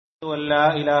أن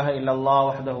لا إله إلا الله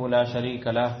وحده لا شريك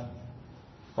له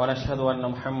ونشهد أن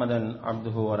محمدا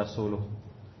عبده ورسوله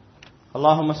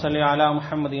اللهم صل على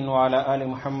محمد وعلى آل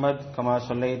محمد كما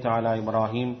صليت على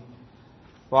إبراهيم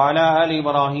وعلى آل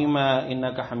إبراهيم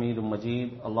إنك حميد مجيد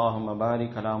اللهم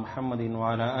بارك على محمد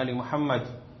وعلى آل محمد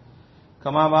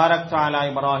كما باركت على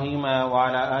إبراهيم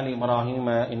وعلى آل إبراهيم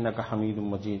إنك حميد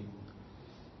مجيد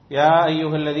يا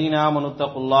أيها الذين آمنوا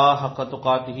اتقوا الله حق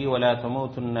تقاته ولا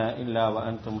تموتن إلا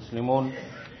وأنتم مسلمون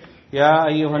يا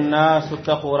أيها الناس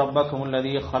اتقوا ربكم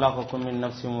الذي خلقكم من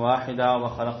نفس واحدة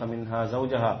وخلق منها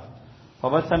زوجها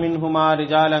وبث منهما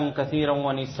رجالا كثيرا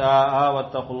ونساء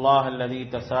واتقوا الله الذي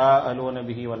تساءلون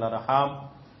به والأرحام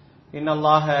إن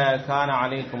الله كان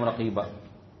عليكم رقيبا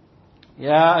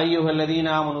يا أيها الذين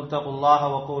آمنوا اتقوا الله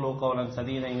وقولوا قولا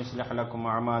سديدا يصلح لكم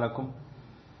أعمالكم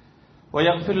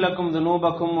ويغفر لكم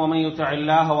ذنوبكم ومن يطع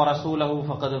الله ورسوله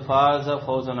فقد فاز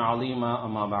فوزا عظيما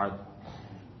أما بعد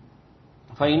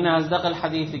فإن أصدق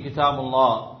الحديث كتاب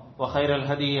الله وخير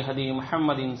الهدي هدي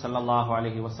محمد صلى الله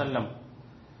عليه وسلم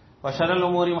وشر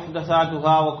الأمور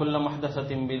محدثاتها وكل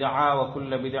محدثة بدعة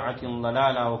وكل بدعة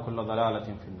ضلالة وكل ضلالة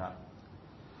في النار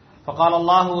فقال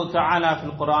الله تعالى في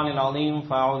القرآن العظيم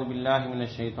فأعوذ بالله من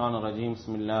الشيطان الرجيم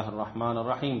بسم الله الرحمن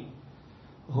الرحيم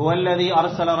هو الذي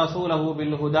أرسل رسوله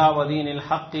بالهدى ودين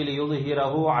الحق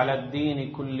ليظهره على الدين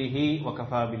كله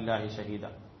وكفى بالله شهيدا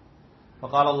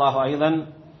وقال الله أيضا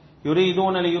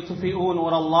يريدون ليطفئوا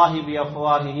نور الله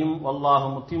بأفواههم والله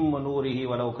متم نوره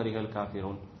ولو كره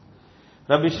الكافرون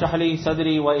رب اشرح لي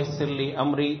صدري ويسر لي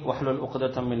أمري واحلل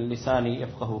عقدة من لساني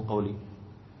يفقهوا قولي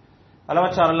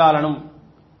அளவற்ற அருளாளனும்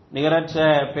நிகரற்ற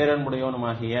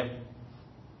பேரன்புடையோனுமாகிய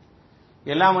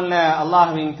எல்லாமல்ல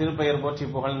அல்லாஹ்வின் திருப்பெயர் போற்றி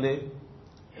புகழ்ந்து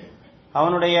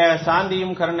அவனுடைய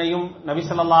சாந்தியும் கருணையும் நபி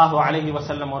ஸல்லல்லாஹு அலைஹி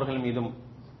வஸல்லம் அவர்கள் மீதும்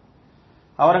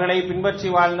அவர்களை பின்பற்றி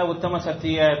வாழ்ந்த உத்தம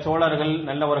சத்திய தோழர்கள்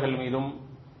நல்லவர்கள் மீதும்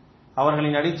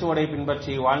அவர்களின் அடிச்சுவடை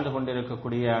பின்பற்றி வாழ்ந்து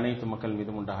கொண்டிருக்கக்கூடிய அனைத்து மக்கள்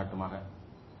மீதும் உண்டாகட்டுமாக.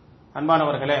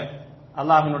 அன்பானவர்களே,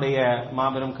 அல்லாஹ்வினுடைய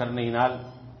மாபெரும் கருணையினால்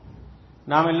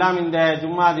நாம் எல்லாம் இந்த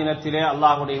ஜும்மா தினத்திலே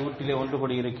அல்லாஹ்வுடைய வீட்டிலே ஒன்று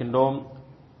கூடி இருக்கின்றோம்.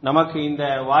 நமக்கு இந்த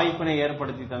வாய்ப்பினை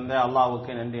ஏற்படுத்தி தந்த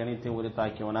அல்லாஹ்வுக்கு நன்றி அனைத்தையும்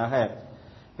உரித்தாக்கியவனாக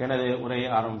எனது உரையை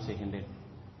ஆரம்பம் செய்கின்றேன்.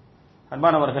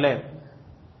 அன்பானவர்களே,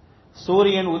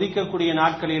 சூரியன் உதிக்கக்கூடிய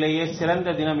நாட்களிலேயே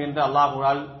சிறந்த தினம் என்று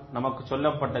அல்லாஹ்வால் நமக்கு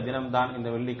சொல்லப்பட்ட தினம்தான் இந்த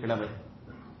வெள்ளிக்கிழமை.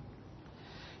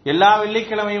 எல்லா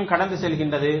வெள்ளிக்கிழமையும் கடந்து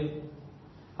செல்கின்றது.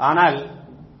 ஆனால்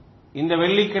இந்த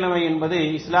வெள்ளிக்கிழமை என்பது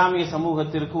இஸ்லாமிய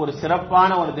சமூகத்திற்கு ஒரு சிறப்பான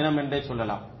ஒரு தினம் என்றே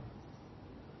சொல்லலாம்.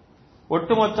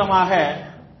 ஒட்டுமொத்தமாக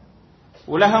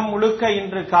உலகம் முழுக்க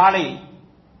இன்று காலை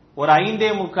ஒரு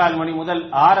 5:45 மணி முதல்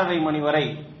 6:30 மணி வரை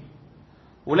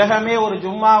உலகமே ஒரு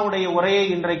ஜும்மாவுடைய உரையை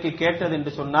இன்றைக்கு கேட்டது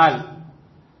என்று சொன்னால்,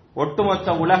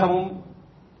 ஒட்டுமொத்த உலகமும்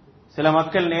சில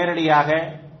மக்கள் நேரடியாக,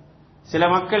 சில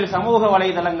மக்கள் சமூக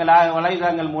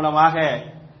வலைதளங்கள் மூலமாக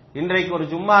இன்றைக்கு ஒரு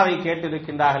ஜும்மாவை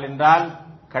கேட்டிருக்கின்றார்கள் என்றால்,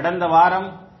 கடந்த வாரம்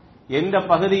எந்த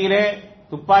பகுதியிலே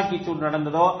துப்பாக்கிச் சூடு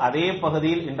நடந்ததோ அதே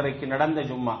பகுதியில் இன்றைக்கு நடந்த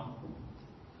ஜும்மா.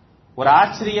 ஒரு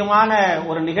ஆச்சரியமான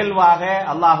ஒரு நிகழ்வாக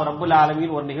அல்லாஹ் ரப்புல்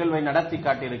ஆலமீன் ஒரு நிகழ்வை நடத்தி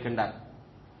காட்டியிருக்கின்றார்.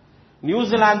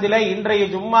 நியூசிலாந்திலே இன்றைய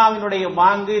ஜும்மாவினுடைய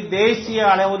பாங்கு தேசிய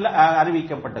அளவில்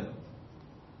அறிவிக்கப்பட்டது.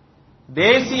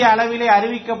 தேசிய அளவிலே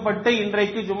அறிவிக்கப்பட்டு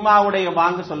இன்றைக்கு ஜும்மாவுடைய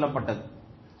பாங்கு சொல்லப்பட்டது.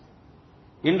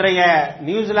 இன்றைய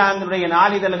நியூசிலாந்தினுடைய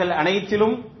நாளிதழ்கள்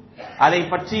அனைத்திலும் அதை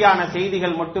பற்றியான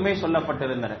செய்திகள் மட்டுமே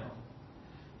சொல்லப்பட்டிருந்தன.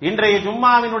 இன்றைய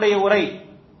ஜும்மாவினுடைய உரை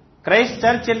கிரைஸ்ட்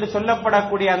சர்ச் என்று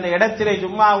சொல்லப்படக்கூடிய அந்த இடத்திலே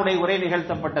ஜும்மாவுடைய உரை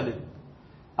நிகழ்த்தப்பட்டது.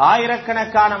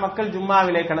 ஆயிரக்கணக்கான மக்கள்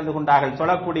ஜும்மாவிலே கலந்து கொண்டார்கள்.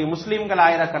 சொல்லக்கூடிய முஸ்லிம்கள்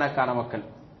ஆயிரக்கணக்கான மக்கள்.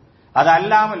 அது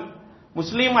அல்லாமல்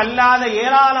முஸ்லிம் அல்லாத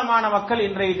ஏராளமான மக்கள்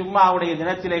இன்றைய ஜும்மாவுடைய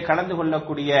தினத்திலே கலந்து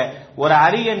கொள்ளக்கூடிய ஒரு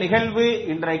அரிய நிகழ்வு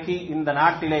இன்றைக்கு இந்த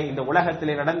நாட்டிலே, இந்த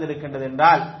உலகத்திலே நடந்திருக்கின்றது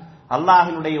என்றால்,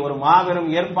 அல்லாஹ்வினுடைய ஒரு மாபெரும்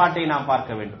ஏற்பாட்டை நாம்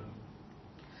பார்க்க வேண்டும்.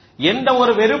 எந்த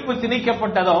ஒரு வெறுப்பு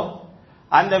திணிக்கப்பட்டதோ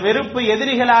அந்த வெறுப்பு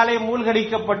எதிரிகளாலே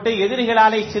மூழ்கடிக்கப்பட்டு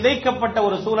எதிரிகளாலே சிதைக்கப்பட்ட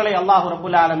ஒரு சூழலை அல்லாஹ்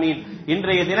ரப்புல் ஆலமீன்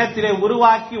இன்றைய தினத்திலே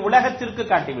உருவாக்கி உலகத்திற்கு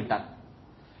காட்டிவிட்டார்.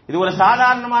 இது ஒரு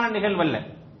சாதாரணமான நிகழ்வல்ல.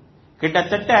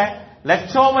 கிட்டத்தட்ட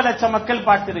லட்சோப லட்ச மக்கள்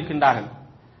பார்த்திருக்கின்றார்கள்.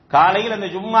 காலையில் அந்த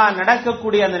ஜும்மா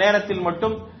நடக்கக்கூடிய அந்த நேரத்தில்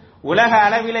மட்டும் உலக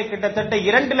அளவிலே கிட்டத்தட்ட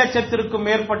 2 லட்சத்திற்கும்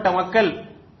மேற்பட்ட மக்கள்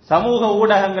சமூக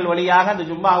ஊடகங்கள் வழியாக அந்த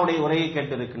ஜும்மாவுடைய உரையை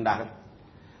கேட்டிருக்கின்றார்கள்.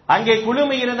 அங்கே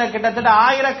குழுமி இருந்த கிட்டத்தட்ட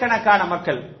ஆயிரக்கணக்கான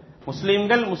மக்கள்,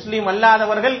 முஸ்லிம்கள் முஸ்லிம்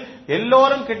அல்லாதவர்கள்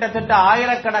எல்லோரும் கிட்டத்தட்ட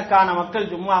ஆயிரக்கணக்கான மக்கள்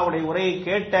ஜும்மாவுடைய உரையை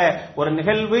கேட்ட ஒரு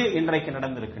நிகழ்வு இன்றைக்கு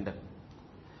நடந்திருக்கின்றது.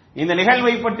 இந்த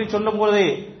நிகழ்வை பற்றி சொல்லும்போது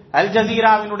அல்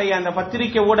ஜசீராவினுடைய அந்த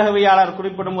பத்திரிகை ஊடகவியாளர்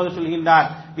குறிப்பிடும் போது சொல்கின்றார்,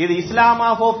 இது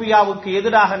இஸ்லாமோபியாவுக்கு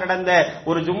எதிராக நடந்த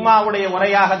ஒரு ஜும்மாவுடைய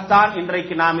உரையாகத்தான்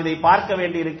இன்றைக்கு நாம் இதை பார்க்க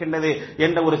வேண்டி இருக்கின்றது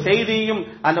என்ற ஒரு செய்தியும்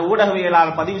அந்த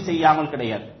ஊடகவியலாளர் பதிவு செய்யாமல்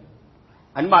கிடையாது.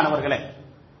 அன்பானவர்களே,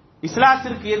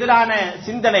 இஸ்லாத்திற்கு எதிரான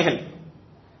சிந்தனைகள்,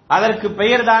 அதற்கு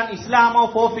பெயர்தான்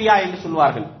இஸ்லாமோபோபியா என்று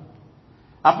சொல்வார்கள்.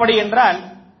 அப்படி என்றால்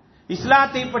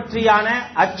இஸ்லாத்தை பற்றியான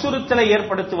அச்சுறுத்தலை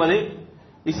ஏற்படுத்துவது,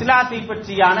 இஸ்லாத்தை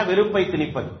பற்றியான வெறுப்பை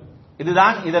திணிப்பது,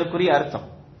 இதுதான் இதற்குரிய அர்த்தம்.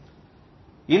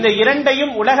 இந்த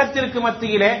இரண்டையும் உலகத்திற்கு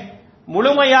மத்தியிலே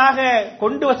முழுமையாக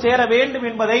கொண்டு சேர வேண்டும்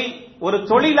என்பதை ஒரு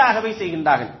தொழிலாகவே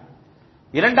செய்கின்றார்கள்.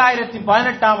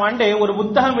 2018ஆம் ஆண்டு ஒரு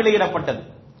புத்தகம் வெளியிடப்பட்டது.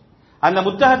 அந்த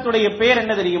புத்தகத்துடைய பெயர்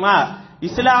என்ன தெரியுமா?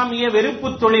 இஸ்லாமிய வெறுப்பு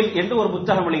தொழில் என்று ஒரு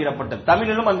புத்தகம் வெளியிடப்பட்டது.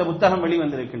 தமிழிலும் அந்த புத்தகம்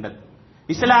வெளிவந்திருக்கின்றது.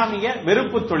 இஸ்லாமிய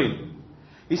வெறுப்பு தொழில்.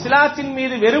 இஸ்லாத்தின்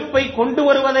மீது வெறுப்பை கொண்டு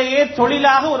வருவதையே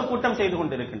தொழிலாக ஒரு கூட்டம் செய்து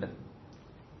கொண்டிருக்கின்றது.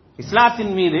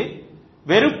 இஸ்லாத்தின் மீது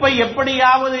வெறுப்பை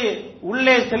எப்படியாவது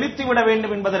உள்ளே செலுத்திவிட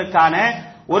வேண்டும் என்பதற்கான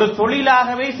ஒரு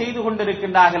தொழிலாகவே செய்து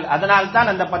கொண்டிருக்கின்றார்கள். அதனால்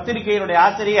தான் அந்த பத்திரிகையினுடைய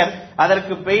ஆசிரியர்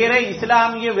அதற்கு பெயரை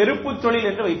இஸ்லாமிய வெறுப்பு தொழில்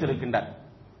என்று வைத்திருக்கின்றார்.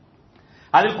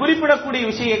 அதில் குறிப்பிடக்கூடிய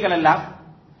விஷயங்கள் எல்லாம்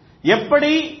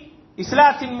எப்படி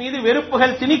இஸ்லாத்தின் மீது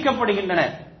வெறுப்புகள் திணிக்கப்படுகின்றன,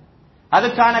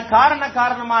 அதுக்கான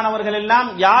காரணமானவர்கள் எல்லாம்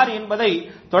யார் என்பதை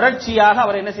தொடர்ச்சியாக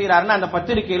அவர் என்ன செய்கிறார்னா அந்த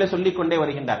பத்திரிகையில சொல்லிக் கொண்டே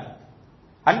வருகின்றார்.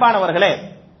 அன்பானவர்களே,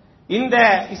 இந்த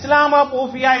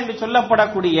இஸ்லாமோபியா என்று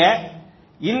சொல்லப்படக்கூடிய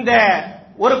இந்த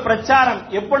ஒரு பிரச்சாரம்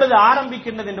எப்பொழுது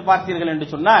ஆரம்பிக்கின்றது என்று பார்த்தீர்கள் என்று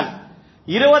சொன்னால்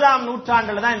 20ஆம்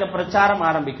நூற்றாண்டில் தான் இந்த பிரச்சாரம்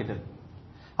ஆரம்பிக்கின்றது.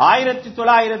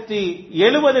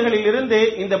 1970களில் இருந்து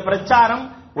இந்த பிரச்சாரம்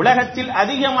உலகத்தில்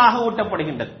அதிகமாக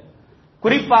ஊட்டப்படுகின்றது.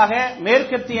 குறிப்பாக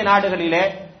மேற்கத்திய நாடுகளிலே,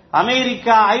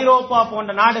 அமெரிக்கா, ஐரோப்பா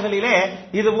போன்ற நாடுகளிலே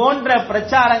இது போன்ற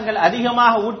பிரச்சாரங்கள்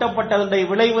அதிகமாக ஊட்டப்பட்டதனுடைய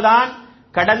விளைவுதான்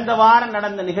கடந்த வாரம்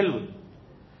நடந்த நிகழ்வு.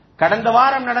 கடந்த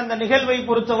வாரம் நடந்த நிகழ்வை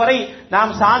பொறுத்தவரை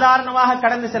நாம் சாதாரணமாக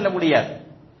கடந்து செல்ல முடியாது.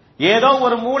 ஏதோ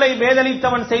ஒரு மூளை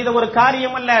வேதளித்தவன் செய்த ஒரு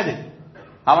காரியம் அல்ல அது.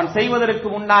 அவன் செய்வதற்கு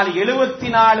முன்னால்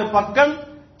 74 பக்கம்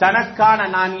தனக்கான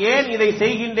நான் ஏன் இதை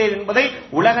செய்கின்றேன் என்பதை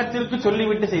உலகத்திற்கு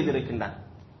சொல்லிவிட்டு செய்திருக்கின்றான்.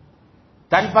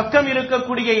 தன் பக்கம்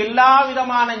இருக்கக்கூடிய எல்லா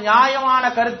விதமான நியாயமான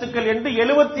கருத்துக்கள் என்று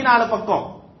 74 பக்கம்,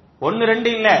 1-2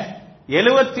 இல்ல,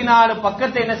 74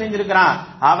 பக்கத்தை என்ன செஞ்சிருக்கிறான்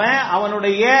அவன்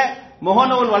அவனுடைய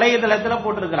முகநூல் வலைதளத்தில்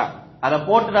போட்டிருக்கிறான். அதை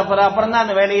போட்டு அப்புறம் தான்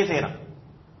அந்த வேலையை செய்யறான்.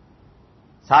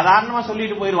 சாதாரணமா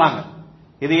சொல்லிட்டு போயிருவாங்க.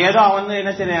 இது ஏதோ அவன்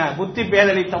என்ன செய்ய புத்தி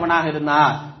பேதளித்தவனாக இருந்தா,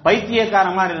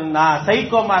 பைத்தியக்காரமா இருந்தா,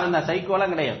 சைக்கோமா இருந்தா,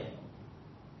 சைக்கோலாம் கிடையாது.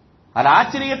 அது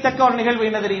ஆச்சரியத்தக்க ஒரு நிகழ்வு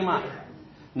என்ன தெரியுமா?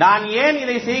 நான் ஏன்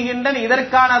இதை செய்கின்றேன்,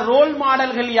 இதற்கான ரோல்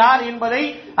மாடல்கள் யார் என்பதை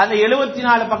அந்த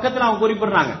 74 பக்கத்தில் அவன்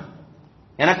குறிப்பிடுறாங்க.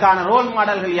 எனக்கான ரோல்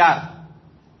மாடல்கள் யார்,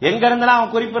 எங்க இருந்தாலும்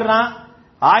அவன் குறிப்பிடுறான்.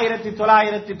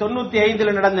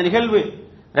 1995 நடந்த நிகழ்வு,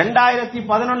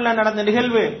 2011 நடந்த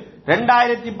நிகழ்வு,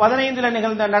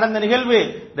 2015 நடந்த நிகழ்வு,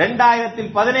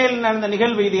 2017 நடந்த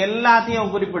நிகழ்வு, இது எல்லாத்தையும்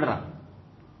அவன் குறிப்பிடுறான்.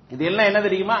 இது எல்லாம் என்ன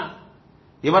தெரியுமா?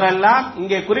 இவரெல்லாம்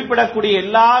இங்கே குறிப்பிடக்கூடிய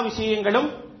எல்லா விஷயங்களும்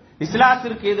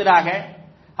இஸ்லாத்திற்கு எதிராக,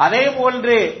 அதே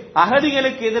போன்று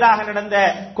அகதிகளுக்கு எதிராக நடந்த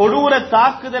கொடூர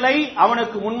தாக்குதலை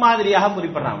அவனுக்கு முன்மாதிரியாக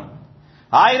குறிப்பிடுறான்.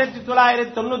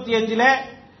 1995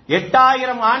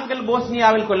 8000 ஆண்கள்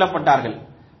போஸ்னியாவில் கொல்லப்பட்டார்கள்.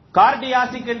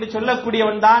 கார்டியாசிக் என்று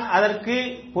சொல்லக்கூடியவன் தான் அதற்கு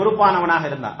பொறுப்பானவனாக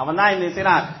இருந்தான். அவன் தான் இந்த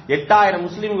 8000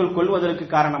 முஸ்லிம்கள் கொல்வதற்கு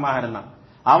காரணமாக இருந்தான்.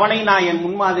 அவனை நான் என்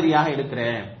முன்மாதிரியாக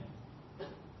எடுக்கிறேன்,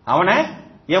 அவனை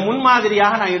என்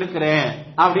முன்மாதிரியாக நான் எடுக்கிறேன்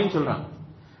அப்படின்னு சொல்றான்.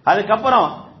 அதுக்கப்புறம்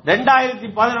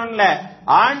 2011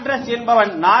 ஆண்ட்ரஸ்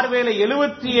என்பவன் நார்வேல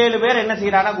 77 பேர் என்ன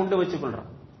செய்யறானா குண்டு வச்சு கொள்றான்.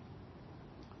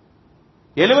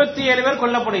 77 பேர்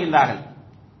கொல்லப்படுகின்றார்கள்.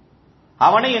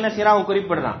 அவனை என்ன செய்யறான்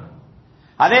குறிப்பிடுறான்.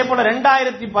 அதே போல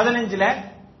 2015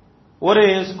 ஒரு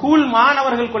ஸ்கூல்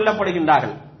மாணவர்கள்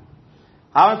கொல்லப்படுகின்றார்கள்.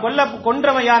 அவன்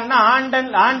கொன்றவன் யாருன்னா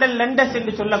ஆண்டல் லெண்டஸ்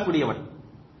என்று சொல்லக்கூடியவன்.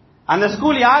 அந்த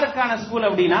ஸ்கூல் யாருக்கான ஸ்கூல்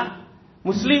அப்படின்னா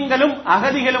முஸ்லிம்களும்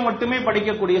அகதிகளும் மட்டுமே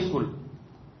படிக்கக்கூடிய ஸ்கூல்.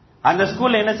 அந்த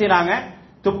ஸ்கூல்ல என்ன செய்யறாங்க,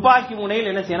 துப்பாக்கி முனையில்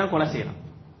என்ன செய்யறான், கொலை செய்யறான்.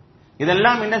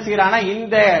 இதெல்லாம் என்ன செய்யறானா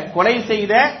இந்த கொலை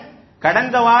செய்த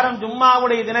கடந்த வாரம்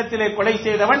ஜும்மாவுடைய தினத்திலே கொலை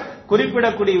செய்தவன்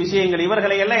குறிப்பிடக்கூடிய விஷயங்கள்.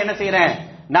 இவர்களை எல்லாம் என்ன செய்யறேன்,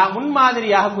 நான்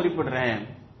முன்மாதிரியாக குறிப்பிடுறேன்.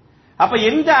 அப்ப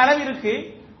எந்த அளவிற்கு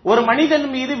ஒரு மனிதன்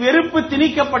மீது வெறுப்பு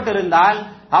திணிக்கப்பட்டிருந்தால்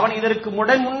அவன் இதற்கு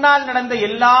முன்னால் நடந்த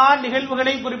எல்லா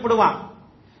நிகழ்வுகளையும் குறிப்பிடுவான்.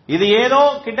 இது ஏதோ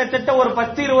கிட்டத்தட்ட ஒரு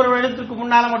 10-20 வருடத்திற்கு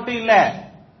முன்னால மட்டும் இல்ல,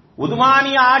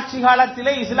 உதுமானிய ஆட்சி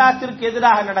காலத்திலே இஸ்லாத்திற்கு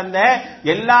எதிராக நடந்த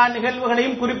எல்லா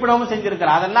நிகழ்வுகளையும் குறிப்பிடவும்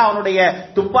செஞ்சிருக்கிறார். அதெல்லாம் அவனுடைய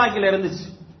துப்பாக்கியில இருந்துச்சு.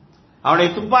 அவனுடைய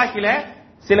துப்பாக்கியில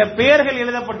சில பெயர்கள்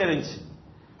எழுதப்பட்டிருந்துச்சு.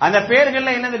 அந்த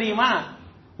பெயர்கள்ல என்ன தெரியுமா,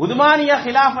 உதுமானியா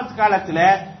ஹிலாபத் காலத்தில்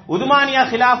உதுமானியா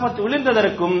ஹிலாபத்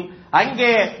விழுந்ததற்கும் அங்கே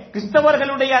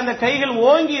கிறிஸ்தவர்களுடைய அந்த கைகள்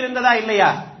ஓங்கி இருந்ததா இல்லையா?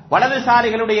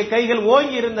 வலதுசாரிகளுடைய கைகள்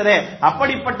ஓங்கி இருந்ததே.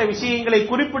 அப்படிப்பட்ட விஷயங்களை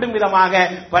குறிப்பிடும் விதமாக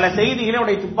பல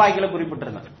செய்திகளுடைய துப்பாக்கிகளை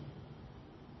குறிப்பிட்டிருந்தார்.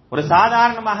 ஒரு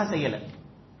சாதாரணமாக செய்யல.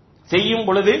 செய்யும்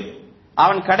பொழுது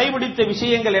அவன் கடைபிடித்த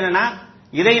விஷயங்கள் என்னன்னா,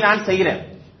 இதை நான் செய்கிறேன்.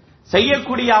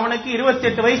 செய்யக்கூடிய அவனுக்கு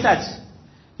 28 வயசு ஆச்சு.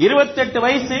 28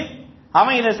 வயசு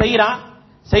அவன் இதை செய்யறான்.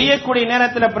 செய்யக்கூடிய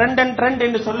நேரத்தில் ட்ரெண்ட்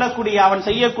என்று சொல்லக்கூடிய அவன்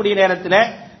செய்யக்கூடிய நேரத்தில்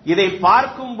இதை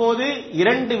பார்க்கும் போது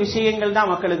 2 விஷயங்கள்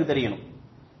தான் மக்களுக்கு தெரியணும்.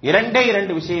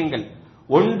 2 விஷயங்கள்.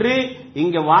 ஒன்று,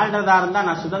 இங்க வாழ்றதா இருந்தா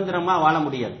நான் சுதந்திரமா வாழ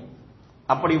முடியாது,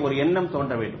 அப்படி ஒரு எண்ணம்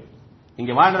தோன்ற வேண்டும்.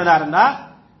 இங்க வாழ்றதா இருந்தா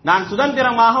நான்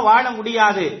சுதந்திரமாக வாழ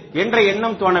முடியாது என்ற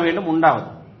எண்ணம் தோண வேண்டும். உண்டாவது.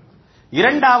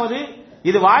 2வது,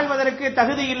 இது வாழ்வதற்கு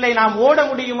தகுதி இல்லை, நாம் ஓட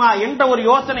முடியுமா என்ற ஒரு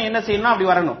யோசனை என்ன செய்யணும், அப்படி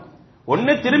வரணும்.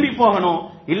 ஒன்னு திரும்பி போகணும்,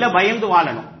 இல்ல பயந்து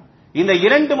வாழணும். இந்த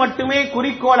 2 மட்டுமே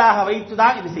குறிக்கோளாக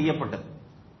வைத்துதான் இது செய்யப்பட்டது.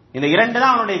 இந்த 2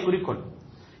 தான் அவனுடைய குறிக்கோள்.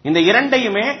 இந்த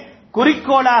 2ஐயுமே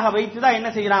குறிக்கோளாக வைத்துதான் என்ன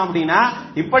செய்யறான் அப்படின்னா,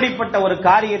 இப்படிப்பட்ட ஒரு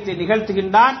காரியத்தை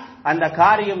நிகழ்த்துகின்றான். அந்த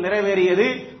காரியம் நிறைவேறியது.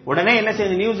 உடனே என்ன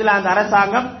செய்யுது, நியூசிலாந்து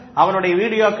அரசாங்கம் அவனுடைய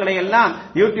வீடியோக்களை எல்லாம்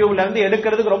யூடியூப்ல இருந்து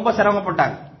எடுக்கிறதுக்கு ரொம்ப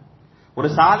சிரமப்பட்டாங்க. ஒரு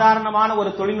சாதாரணமான ஒரு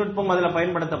தொழில்நுட்பம் அதுல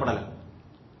பயன்படுத்தப்படல.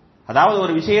 அதாவது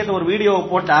ஒரு விஷயத்தை, ஒரு வீடியோவை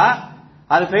போட்டா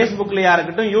அது பேஸ்புக்லயா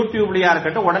இருக்கட்டும், யூடியூப்லயா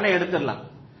இருக்கட்டும், உடனே எடுத்துடலாம்.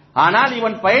 ஆனால்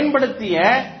இவன் பயன்படுத்திய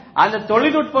அந்த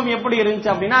தொழில்நுட்பம் எப்படி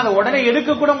இருந்துச்சு அப்படின்னா, அதை உடனே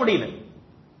எடுக்க கூட முடியல.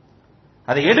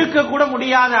 அதை எடுக்க கூட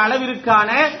முடியாத அளவிற்கான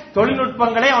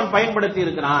தொழில்நுட்பங்களை அவன் பயன்படுத்தி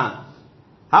இருக்கிறான்.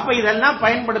 அப்ப இதெல்லாம்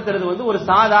பயன்படுத்துறது ஒரு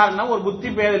சாதாரண ஒரு புத்தி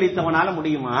பேதலித்தவனால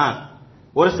முடியுமா,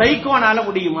 ஒரு சைக்கோனால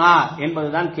முடியுமா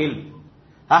என்பதுதான் கேள்வி.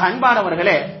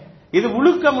 அன்பானவர்களே, இது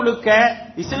முழுக்க முழுக்க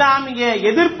இஸ்லாமிய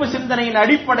எதிர்ப்பு சிந்தனையின்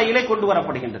அடிப்படையிலே கொண்டு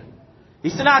வரப்படுகின்றது.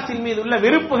 இஸ்லாத்தின் மீது உள்ள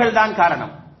வெறுப்புகள் தான்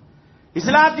காரணம்.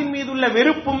 இஸ்லாத்தின் மீது உள்ள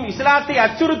வெறுப்பும் இஸ்லாத்தை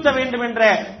அச்சுறுத்த வேண்டும் என்ற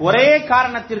ஒரே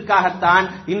காரணத்திற்காகத்தான்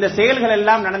இந்த செயல்கள்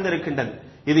எல்லாம் நடந்திருக்கின்றது.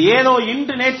 இது ஏதோ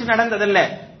இன்று நேற்று நடந்ததல்ல,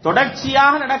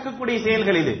 தொடர்ச்சியாக நடக்கக்கூடிய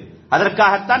செயல்கள் இது.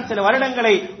 அதற்காகத்தான் சில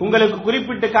வருடங்களை உங்களுக்கு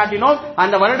குறிப்பிட்டு காட்டினோம்.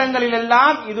 அந்த வருடங்களில்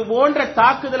எல்லாம் இது போன்ற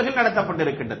தாக்குதல்கள்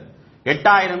நடத்தப்பட்டிருக்கின்றது.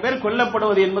 8000 பேர்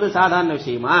கொல்லப்படுவது என்பது சாதாரண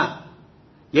விஷயமா?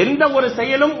 எந்த ஒரு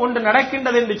செயலும் ஒன்று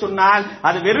நடக்கின்றது என்று சொன்னால்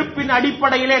அது வெறுப்பின்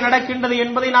அடிப்படையிலே நடக்கின்றது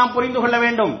என்பதை நாம் புரிந்து கொள்ள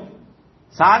வேண்டும்.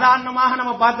 சாதாரணமாக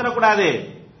நம்ம பார்த்திடக்கூடாது.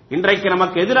 இன்றைக்கு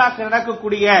நமக்கு எதிராக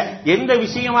நடக்கக்கூடிய எந்த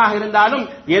விஷயமாக இருந்தாலும்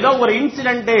ஏதோ ஒரு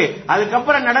இன்சிடென்ட்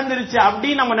அதுக்கப்புறம் நடந்துருச்சு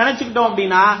அப்படின்னு நம்ம நினைச்சுக்கிட்டோம்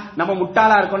அப்படின்னா நம்ம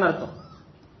முட்டாளா இருக்கோம்னு அர்த்தம்.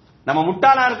 நம்ம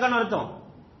முட்டாளா இருக்கோம்னு அர்த்தம்.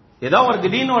 ஏதோ ஒரு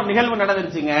திடீர்னு ஒரு நிகழ்வு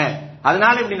நடந்துருச்சுங்க,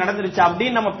 அதனால இப்படி நடந்துருச்சு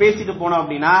அப்படின்னு நம்ம பேசிட்டு போனோம்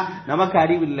அப்படின்னா நமக்கு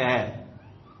அறிவில்ல,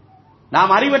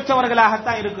 நாம்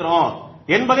அறிவற்றவர்களாகத்தான் இருக்கிறோம்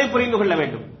என்பதை புரிந்து கொள்ள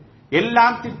வேண்டும்.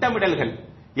 எல்லாம் திட்டமிடல்கள்,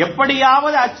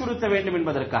 எப்படியாவது அச்சுறுத்த வேண்டும்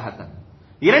என்பதற்காகத்தான்.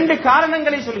 2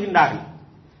 காரணங்களை சொல்கின்றார்கள்.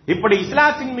 இப்படி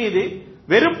இஸ்லாத்தின் மீது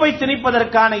வெறுப்பை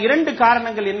திணிப்பதற்கான 2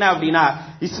 காரணங்கள் என்ன அப்படின்னா,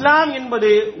 இஸ்லாம் என்பது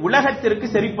உலகத்திற்கு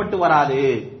சரிப்பட்டு வராது.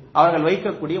 அவர்கள்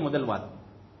வைக்கக்கூடிய முதல் வாதம்,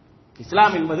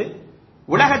 இஸ்லாம் என்பது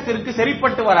உலகத்திற்கு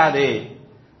சரிப்பட்டு வராது,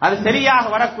 அது சரியாக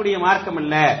வரக்கூடிய மார்க்கம்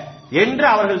அல்ல என்று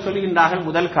அவர்கள் சொல்கின்றார்கள்.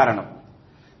 முதல் காரணம்.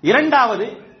 2வது,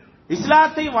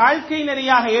 இஸ்லாத்தை வாழ்க்கை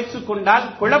நெறியாக ஏற்றுக்கொண்டால்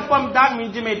குழப்பம் தான்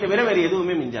மிஞ்சுமே தவிர வேறு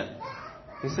எதுவுமே மிஞ்சாது.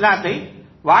 இஸ்லாத்தை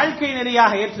வாழ்க்கை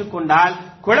நெறியாக ஏற்றுக்கொண்டால்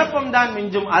குழப்பம் தான்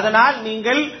மிஞ்சும். அதனால்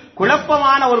நீங்கள்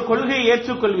குழப்பமான ஒரு கொள்கையை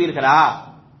ஏற்றுக்கொள்வீர்களா,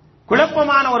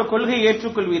 குழப்பமான ஒரு கொள்கையை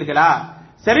ஏற்றுக்கொள்வீர்களா,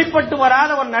 சரிப்பட்டு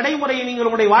வராத ஒரு நடைமுறையை நீங்கள்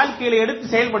உங்களுடைய வாழ்க்கையில எடுத்து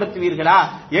செயல்படுத்துவீர்களா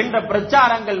என்ற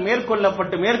பிரச்சாரங்கள்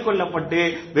மேற்கொள்ளப்பட்டு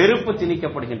வெறுப்பு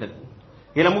திணிக்கப்படுகின்றது.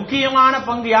 இதுல முக்கியமான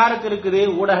பங்கு யாருக்கு இருக்குது?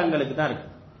 ஊடகங்களுக்கு தான் இருக்கு.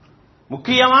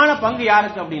 முக்கியமான பங்கு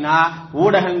யாருக்கு அப்படின்னா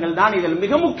ஊடகங்கள் தான் இதில்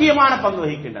மிக முக்கியமான பங்கு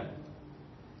வகிக்கின்றன.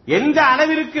 எந்த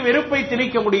அளவிற்கு வெறுப்பை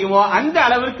திணிக்க முடியுமோ அந்த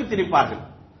அளவிற்கு திணிப்பார்கள்.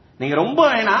 நீங்க ரொம்ப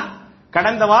வேணா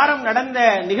கடந்த வாரம் நடந்த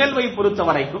நிகழ்வை பொறுத்த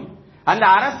வரைக்கும் அந்த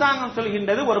அரசாங்கம்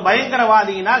சொல்கின்றது ஒரு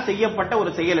பயங்கரவாதியினால் செய்யப்பட்ட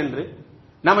ஒரு செயல் என்று.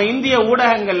 நம்ம இந்திய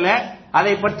ஊடகங்கள்ல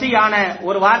அதை பற்றியான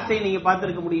ஒரு வார்த்தை நீங்க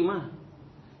பார்த்திருக்க முடியுமா?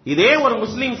 இதே ஒரு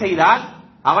முஸ்லீம் செய்தால்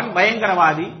அவன்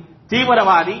பயங்கரவாதி,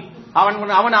 தீவிரவாதி,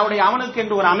 அவனுக்கு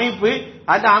என்று ஒரு அமைப்பு,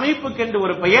 அந்த அமைப்புக்கு என்று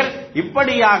ஒரு பெயர்,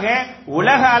 இப்படியாக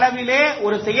உலக அளவிலே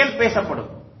ஒரு செயல் பேசப்படும்.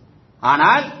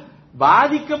 ஆனால்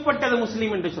பாதிக்கப்பட்டது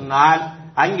முஸ்லீம் என்று சொன்னால்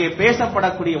அங்கே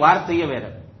பேசப்படக்கூடிய வார்த்தையே வேற.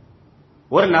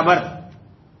 ஒரு நபர்,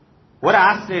 ஒரு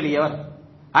ஆஸ்திரேலியவர்,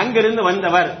 அங்கிருந்து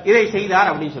வந்தவர் இதை செய்தார்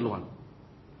அப்படின்னு சொல்லுவாங்க.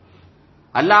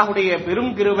 அல்லாஹுடைய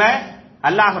பெரும் கிருபை,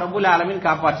 அல்லாஹ் ரப்பல் ஆலமீன்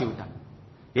காப்பாற்றி விட்டான்.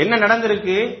 என்ன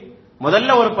நடந்திருக்கு?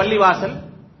 முதல்ல ஒரு பள்ளிவாசல்,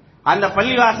 அந்த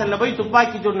பள்ளிவாசல்ல போய்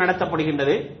துப்பாக்கி சூடு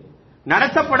நடத்தப்படுகின்றது.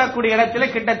 நடத்தப்படக்கூடிய இடத்துல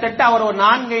கிட்டத்தட்ட அவர் ஒரு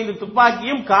 4-5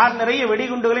 துப்பாக்கியும் கார் நிறைய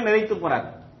வெடிகுண்டுகளை நிறைத்து போறார்.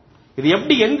 இது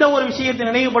எப்படி எந்த ஒரு விஷயத்தை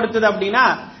நினைவுபடுத்துது அப்படின்னா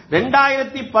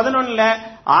 2011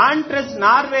 ஆண்ட்ரஸ்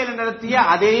நார்வேல நடத்திய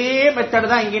அதே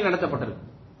மெத்தட் தான் இங்கே நடத்தப்பட்டிருக்கு.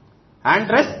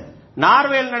 ஆண்ட்ரஸ்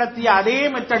நார்வேல் நடத்திய அதே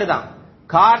மெத்தடு தான்.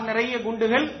 கார் நிறைய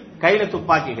குண்டுகள், கையில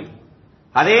துப்பாக்கிகள்,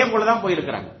 அதே போலதான்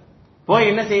போயிருக்கிறாங்க. போய்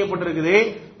என்ன செய்யப்பட்டிருக்குது,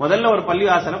 முதல்ல ஒரு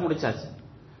பள்ளிவாசலை முடிச்சாச்சு.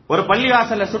 ஒரு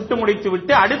பள்ளிவாசலை சுட்டு முடித்து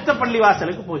விட்டு அடுத்த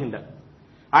பள்ளிவாசலுக்கு போகின்றார்.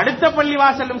 அடுத்த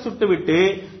பள்ளிவாசலும் சுட்டுவிட்டு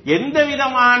எந்த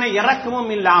விதமான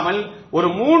இறக்கமும் இல்லாமல் ஒரு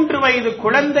 3 வயது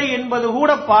குழந்தை என்பது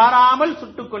கூட பாராமல்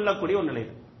சுட்டுக் கொள்ளக்கூடிய ஒரு நிலை.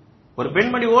 ஒரு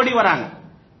பெண்மணி ஓடி வராங்க,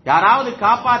 யாராவது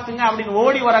காப்பாத்துங்க அப்படின்னு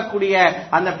ஓடி வரக்கூடிய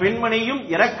அந்த பெண்மணியும்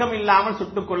இரக்கம் இல்லாமல்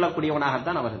சுட்டுக்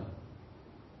கொள்ளக்கூடியவனாகத்தான் அவர்கள்.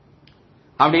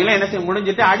 அப்படிலாம் என்ன செய்ய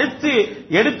முடிஞ்சிட்டு அடுத்து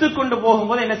எடுத்துக்கொண்டு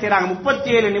போகும்போது என்ன செய்யறாங்க,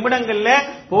 37 நிமிடங்கள்ல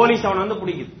போலீஸ் அவனை வந்து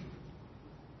பிடிக்குது.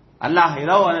 அல்லாஹ்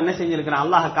ஏதோ என்ன செஞ்சிருக்கிறான்,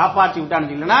 அல்லாஹ் காப்பாற்றி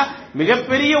விட்டான்னு இல்லைன்னா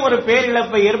மிகப்பெரிய ஒரு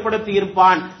பேரிழப்பை ஏற்படுத்தி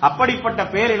இருப்பான். அப்படிப்பட்ட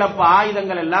பேரிழப்பு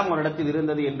ஆயுதங்கள் எல்லாம் ஒரு இடத்தில்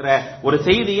இருந்தது என்ற ஒரு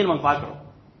செய்தியை நம்ம பார்க்கிறோம்.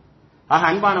 ஆக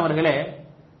அன்பானவர்களே,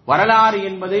 வரலாறு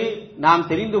என்பது நாம்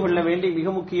தெரிந்து கொள்ள வேண்டிய மிக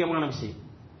முக்கியமான விஷயம்.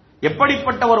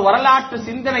 எப்படிப்பட்ட ஒரு வரலாற்று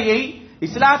சிந்தனையை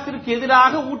இஸ்லாத்திற்கு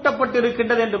எதிராக ஊட்டப்பட்டு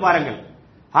இருக்கின்றது என்று பாருங்கள்.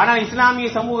 ஆனால் இஸ்லாமிய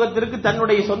சமூகத்திற்கு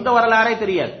தன்னுடைய சொந்த வரலாறே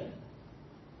தெரியாது.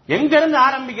 எங்கிருந்து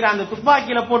ஆரம்பிக்கிறார், அந்த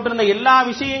துப்பாக்கியில போட்டிருந்த எல்லா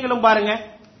விஷயங்களும் பாருங்க,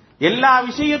 எல்லா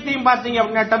விஷயத்தையும் பார்த்தீங்க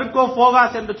அப்படின்னா டர்கோ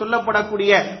போகாஸ் என்று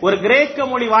சொல்லப்படக்கூடிய ஒரு கிரேக்க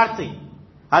மொழி வார்த்தை,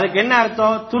 அதுக்கு என்ன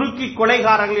அர்த்தம், துருக்கி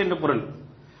கொலைகாரர்கள் என்று பொருள்.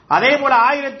 அதே போல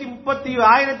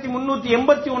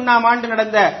 1381 ஆண்டு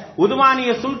நடந்த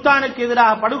உதுமானிய சுல்தானுக்கு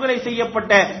எதிராக படுகொலை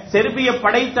செய்யப்பட்ட செர்பிய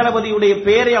படை தளபதியுடைய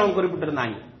பெயரை அவங்க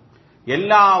குறிப்பிட்டிருந்தாங்க.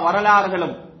 எல்லா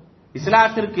வரலாறுகளும்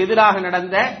இஸ்லாத்திற்கு எதிராக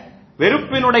நடந்த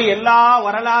வெறுப்பினுடைய எல்லா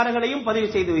வரலாறுகளையும் பதிவு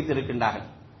செய்து வைத்திருக்கின்றார்கள்.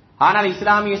 ஆனால்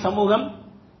இஸ்லாமிய சமூகம்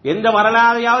எந்த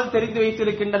வரலாறையாவது தெரிந்து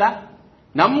வைத்திருக்கின்றதா?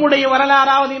 நம்முடைய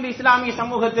வரலாறாவது இந்த இஸ்லாமிய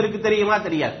சமூகத்திற்கு தெரியுமா?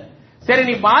 தெரியாது. சரி,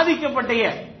 நீ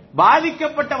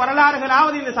பாதிக்கப்பட்ட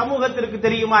வரலாறுகளாவது இந்த சமூகத்திற்கு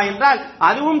தெரியுமா என்றால்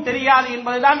அதுவும் தெரியாது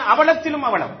என்பதுதான் அவலத்திலும்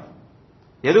அவலம்.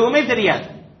 எதுவுமே தெரியாது.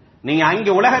 நீங்க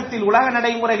அங்கே உலகத்தில் உலக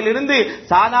நடைமுறைகள் இருந்து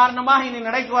சாதாரணமாக இனி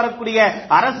நடக்க வரக்கூடிய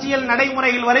அரசியல்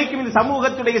நடைமுறைகள் வரைக்கும் இந்த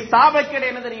சமூகத்துடைய சாபக்கேடு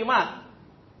என்ன தெரியுமா?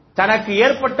 தனக்கு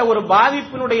ஏற்பட்ட ஒரு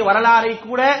பாதிப்பினுடைய வரலாறை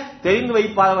கூட தெரிந்து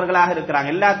வைப்பாதவர்களாக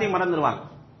இருக்கிறாங்க. எல்லாத்தையும் மறந்துடுவாங்க.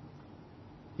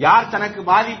 யார் தனக்கு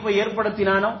பாதிப்பை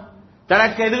ஏற்படுத்தினானோ,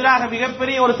 தனக்கு எதிராக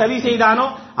மிகப்பெரிய ஒரு சதி செய்தானோ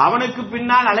அவனுக்கு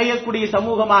பின்னால் அலையக்கூடிய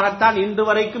சமூகமாகத்தான் இன்று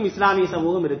வரைக்கும் இஸ்லாமிய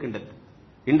சமூகம் இருக்கின்றது.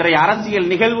 இன்றைய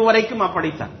அரசியல் நிகழ்வு வரைக்கும்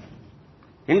அப்படித்தான்.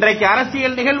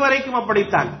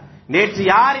 நேற்று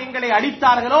யார் எங்களை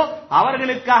அடித்தார்களோ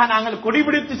அவர்களுக்காக நாங்கள்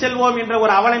கொடிபிடித்து செல்வோம் என்ற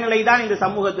ஒரு அவல நிலை தான் இந்த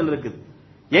சமூகத்தில் இருக்குது.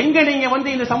 எங்க நீங்க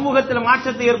இந்த சமூகத்தில்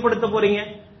மாற்றத்தை ஏற்படுத்த போறீங்க,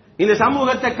 இந்த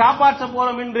சமூகத்தை காப்பாற்ற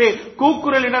போறோம் என்று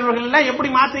கூக்குரல் இடர்கள் எல்லாம்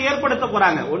எப்படி மாற்றம் ஏற்படுத்த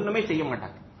போறாங்க? ஒண்ணுமே செய்ய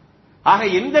மாட்டாங்க. ஆக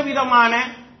எந்த விதமான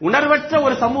உணர்வற்ற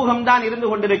ஒரு சமூகம் தான் இருந்து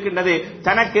கொண்டிருக்கின்றது.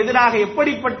 தனக்கு எதிராக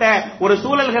எப்படிப்பட்ட ஒரு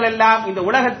சூழல்கள் எல்லாம் இந்த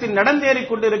உலகத்தில் நடந்தேறிக்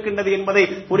கொண்டிருக்கின்றது என்பதை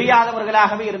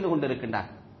புரியாதவர்களாகவே இருந்து கொண்டிருக்கின்றார்.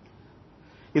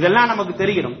 இதெல்லாம் நமக்கு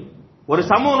தெரியணும். ஒரு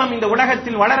சமூகம் இந்த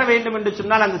உலகத்தில் வளர வேண்டும் என்று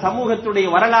சொன்னால் அந்த சமூகத்துடைய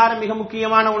வரலாறு மிக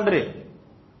முக்கியமான ஒன்று.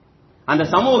 அந்த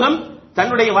சமூகம்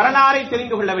தன்னுடைய வரலாறை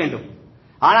தெரிந்து கொள்ள வேண்டும்.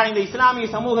 ஆனால் இந்த இஸ்லாமிய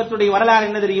சமூகத்துடைய வரலாறு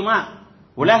என்ன தெரியுமா?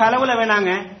 உலக அளவுல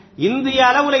வேணாங்க, இந்திய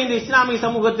அளவுல இந்த இஸ்லாமிய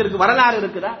சமூகத்திற்கு வரலாறு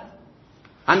இருக்குதா?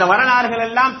 அந்த வரலாறுகள்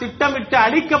எல்லாம் திட்டமிட்டு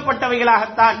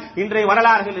அளிக்கப்பட்டவைகளாகத்தான் இன்றைய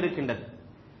வரலாறுகள் இருக்கின்றது.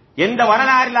 எந்த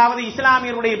வரலாறிலாவது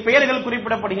இஸ்லாமியருடைய பெயர்கள்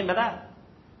குறிப்பிடப்படுகின்றதா?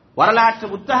 வரலாற்று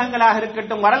புத்தகங்களாக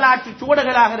இருக்கட்டும், வரலாற்று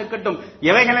சுவடுகளாக இருக்கட்டும்,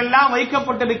 எவைகளெல்லாம்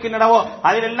வைக்கப்பட்டிருக்கின்றனவோ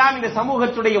அதிலெல்லாம் இந்த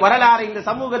சமூகத்துடைய வரலாறு, இந்த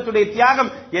சமூகத்துடைய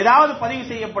தியாகம் ஏதாவது பதிவு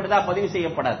செய்யப்படுதா? பதிவு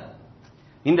செய்யப்படாது.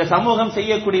 இந்த சமூகம்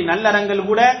செய்யக்கூடிய நல்லறங்கள்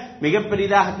கூட மிக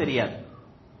பெரிதாக தெரியாது.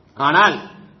 ஆனால்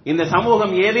இந்த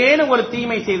சமூகம் ஏதேனும் ஒரு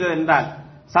தீமை செய்தது என்றால்,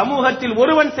 சமூகத்தில்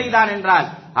ஒருவன் செய்தான் என்றால்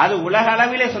அது உலக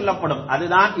அளவிலே சொல்லப்படும்.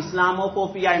 அதுதான்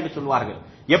இஸ்லாமோபோபியா என்று சொல்வார்கள்.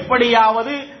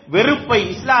 எப்படியாவது வெறுப்பை,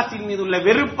 இஸ்லாத்தின் மீது உள்ள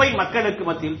வெறுப்பை மக்களுக்கு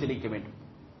மத்தியில் திணிக்க வேண்டும்.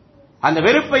 அந்த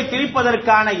வெறுப்பை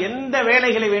திணிப்பதற்கான எந்த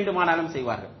வேலைகளை வேண்டுமானாலும்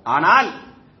செய்வார்கள். ஆனால்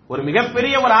ஒரு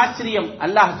மிகப்பெரிய ஒரு ஆச்சரியம்,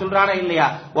 அல்லாஹ் சொல்றானே இல்லையா,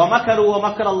 வமக்கரு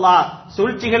வமக்கர் அல்லாஹ்,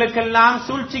 சூழ்ச்சிகளுக்கெல்லாம்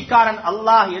சூழ்ச்சிக்காரன்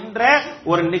அல்லாஹ் என்ற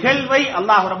ஒரு நிகழ்வை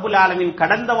அல்லாஹ் ரப்புல் ஆலமீன்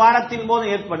கடந்த வாரத்தின் போது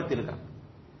ஏற்படுத்தியிருக்கிறார்.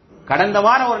 கடந்த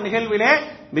வாரம் ஒரு நிகழ்விலே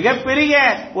மிகப்பெரிய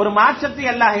ஒரு மாற்றத்தை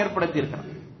அல்லாஹ் ஏற்படுத்தியிருக்கிறார்.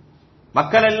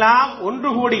 மக்கள் எல்லாம் ஒன்று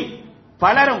கூடி,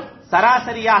 பலரும்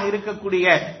சராசரியாக இருக்கக்கூடிய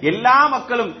எல்லா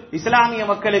மக்களும் இஸ்லாமிய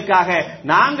மக்களுக்காக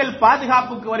நாங்கள்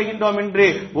பாதுகாப்புக்கு வருகின்றோம் என்று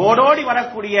ஓடோடி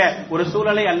வரக்கூடிய ஒரு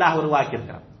சூழலை அல்லாஹ்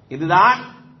உருவாக்கியிருக்கிறார். இதுதான்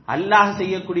அல்லாஹ்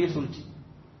செய்யக்கூடிய சூழ்ச்சி.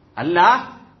 அல்லாஹ்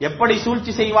எப்படி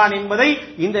சூழ்ச்சி செய்வான் என்பதை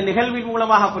இந்த நிகழ்வின்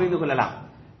மூலமாக புரிந்து கொள்ளலாம்.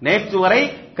 நேற்று வரை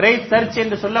கிரைஸ்ட் சர்ச்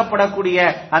என்று சொல்லப்படக்கூடிய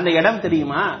அந்த இடம்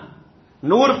தெரியுமா?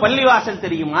 100 பள்ளிவாசல்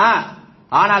தெரியுமா?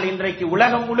 ஆனால் இன்றைக்கு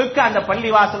உலகம் முழுக்க அந்த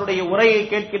பள்ளிவாசலுடைய உரையை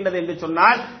கேட்கின்றது என்று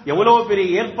சொன்னால் எவ்வளவு பெரிய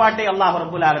ஏற்பாட்டை அல்லாஹ்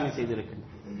ரப்பல் ஆலமீன்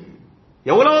செய்திருக்கின்றார்.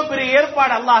 எவ்வளவு பெரிய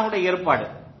ஏற்பாடு, அல்லாஹ்வுடைய ஏற்பாடு.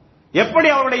 எப்படி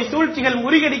அவருடைய சூழ்ச்சிகள்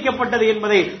முறியடிக்கப்பட்டது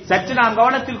என்பதை சற்று நாம்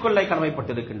கவனத்தில் கொள்ள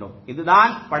கடமைப்பட்டிருக்கின்றோம்.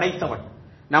 இதுதான் படைத்தவன்,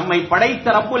 நம்மை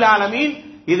படைத்த ரப்புல் ஆலமீன்.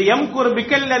 இது யம்குரு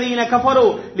பிக்கல்லதீன கஃபரு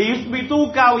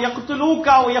லியுஸ்பிதூக வ யக்துலூக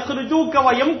வ யக்ருஜூக வ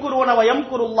யம்குருன வ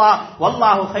யம்குருல்லாஹ்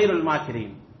வல்லாஹு கைருல்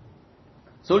மாக்கிரீன்.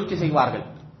 சூழ்ச்சி செய்வார்கள்.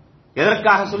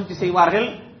 எதற்காக சூழ்ச்சி செய்வார்கள்?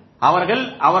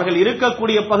 அவர்கள்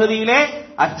இருக்கக்கூடிய பகுதியிலே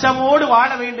அச்சமோடு வாழ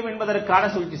வேண்டும் என்பதற்கான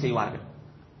சூழ்ச்சி செய்வார்கள்,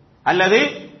 அல்லது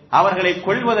அவர்களை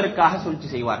கொல்வதற்காக சூழ்ச்சி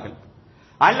செய்வார்கள்,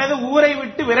 அல்லது ஊரை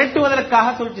விட்டு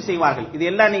விரட்டுவதற்காக சூழ்ச்சி செய்வார்கள். இது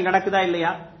எல்லாம் நீங்க நடக்குதா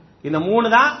இல்லையா? இந்த மூணு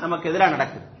தான் நமக்கு எதிராக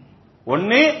நடக்குது.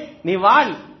 ஒன்னு, நீ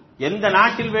வாழ், எந்த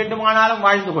நாட்டில் வேண்டுமானாலும்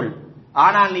வாழ்ந்து கொள்.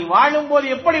 ஆனால் நீ வாழும் போது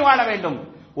எப்படி வாழ வேண்டும்?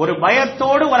 ஒரு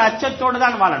பயத்தோடு, ஒரு அச்சத்தோடு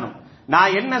தான் வாழணும்.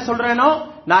 நான் என்ன சொல்றேனோ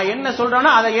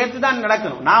அதை ஏற்றுதான்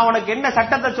நடக்கணும். நான் உனக்கு என்ன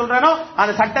சட்டத்தை சொல்றேனோ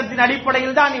அந்த சட்டத்தின்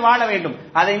அடிப்படையில் தான் நீ வாழ வேண்டும்,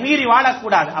 அதை மீறி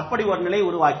வாழக்கூடாது. அப்படி ஒரு நிலை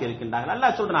உருவாக்கி இருக்கின்றார்கள்.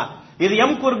 அல்லாஹ் சொல்றான், இது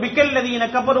யம்குர் பிக்கல்லதீன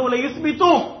கஃபரு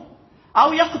லியுஸ்பிதூ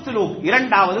அவ் யக்துலூ.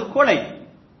 இரண்டாவது,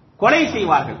 கொலை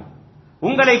செய்வார்கள்,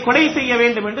 உங்களை கொலை செய்ய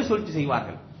வேண்டும் என்று சூழ்ச்சி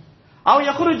செய்வார்கள். அவ்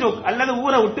யக்ருஜூக், அல்லது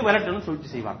ஊரை விட்டு விரட்டணும் சூழ்ச்சி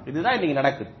செய்வார்கள். இதுதான் இன்னைக்கு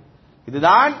நடக்குது.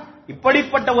 இதுதான்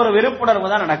இப்படிப்பட்ட ஒரு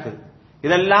வெறுப்புணர்வு தான் நடக்குது.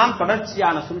 இதெல்லாம்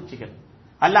தொடர்ச்சியான சூழ்ச்சிகள்.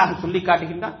 அல்லாஹ் சொல்லி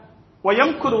காட்டுகின்றான்,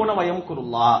 வயம்குருன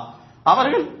வயம்குருல்லாஹ்,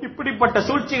 அவர்கள் இப்படிப்பட்ட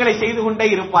சூழ்ச்சிகளை செய்து கொண்டே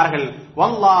இருப்பார்கள்.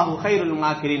 வல்லாஹு கைருல்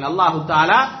மாக்கிரீன், அல்லாஹு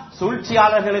தஆலா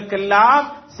சூழ்ச்சியாளர்களுக்கெல்லாம்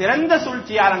சிறந்த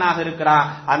சூழ்ச்சியாளனாக இருக்கிறார்.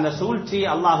 அந்த சூழ்ச்சி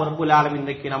அல்லாஹ் ரப்பல் ஆலமீன்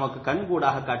இன்றைக்கு நமக்கு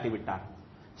கண்கூடாக காட்டிவிட்டார்.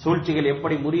 சூழ்ச்சிகள்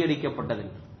எப்படி முறியடிக்கப்பட்டது,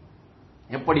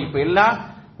 எப்படி. இப்ப எல்லாம்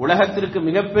உலகத்திற்கு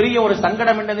மிகப்பெரிய ஒரு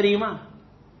சங்கடம் என்ன தெரியுமா?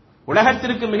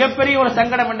 உலகத்திற்கு மிகப்பெரிய ஒரு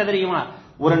சங்கடம் என்ன தெரியுமா?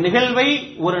 ஒரு நிகழ்வை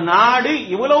ஒரு நாடு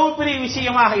இவ்வளவு பெரிய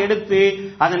விஷயமாக எடுத்து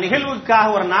அந்த நிகழ்வுக்காக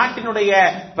ஒரு நாட்டினுடைய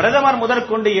பிரதமர்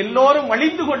முதற்கொண்டு எல்லோரும்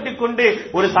வழிந்து கொண்டு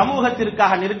ஒரு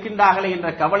சமூகத்திற்காக நிற்கின்றார்களே என்ற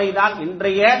கவலை தான்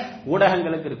இன்றைய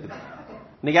ஊடகங்களுக்கு இருக்கு.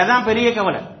 இன்னைக்கு அதான் பெரிய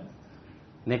கவலை.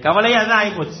 இன்னைக்கு கவலை அதான்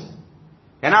ஆயிப்போச்சு.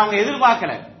 ஏன்னா அவங்க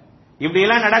எதிர்பார்க்கல, இப்படி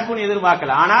எல்லாம் நடக்கும்னு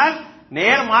எதிர்பார்க்கல. ஆனால்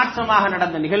நேர் மாற்றமாக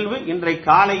நடந்த நிகழ்வு. இன்றைய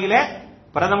காலையில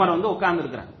பிரதமர் உட்கார்ந்து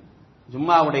இருக்கிறார்.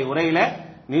 ஜும்மாவுடைய உரையில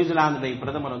நியூசிலாந்துடைய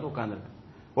பிரதமர் உட்கார்ந்து இருக்கார்.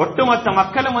 ஒட்டுமொத்த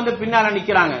மக்களும் பின்னால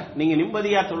நிக்கிறாங்க. நீங்க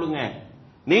நிம்மதியா சொல்லுங்க,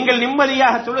 நீங்கள்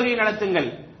நிம்மதியாக தொழுகை நடத்துங்கள்,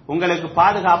 உங்களுக்கு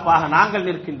பாதுகாப்பாக நாங்கள்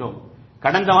நிற்கின்றோம்.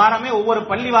 கடந்த வாரமே ஒவ்வொரு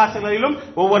பள்ளிவாசல்களிலும்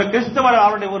ஒவ்வொரு கிறிஸ்தவர்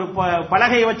அவருடைய ஒரு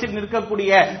பலகையை வச்சு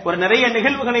நிற்கக்கூடிய ஒரு நிறைய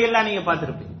நிகழ்வுகளை எல்லாம் நீங்க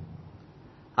பார்த்திருப்பீங்க.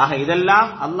 ஆக இதெல்லாம்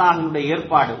அல்லாஹ்வினுடைய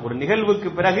ஏற்பாடு. ஒரு நிகழ்வுக்கு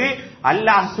பிறகு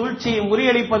அல்லாஹ் சூழ்ச்சியை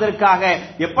முறியடிப்பதற்காக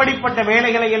எப்படிப்பட்ட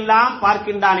வேலைகளை எல்லாம்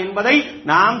பார்க்கின்றான் என்பதை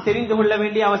நாம் தெரிந்து கொள்ள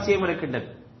வேண்டிய அவசியம் இருக்கின்றது.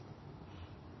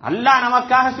 அல்லாஹ்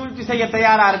நமக்காக சூழ்ச்சி செய்ய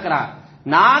தயாரா இருக்கிறான்.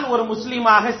 நான் ஒரு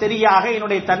முஸ்லீமாக சரியாக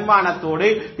என்னுடைய தன்மானத்தோடு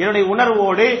என்னுடைய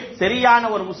உணர்வோடு சரியான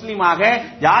ஒரு முஸ்லீமாக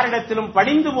யாரிடத்திலும்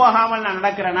படிந்து போகாமல் நான்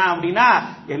நடக்கிறேனா அப்படின்னா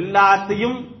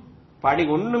எல்லாத்தையும்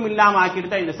ஒண்ணும் இல்லாம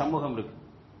ஆக்கிட்டு தான் இந்த சமூகம் இருக்கு.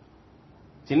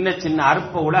 சின்ன சின்ன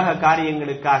அற்ப உலக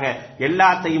காரியங்களுக்காக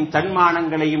எல்லாத்தையும்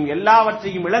தன்மானங்களையும்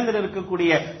எல்லாவற்றையும் இழந்து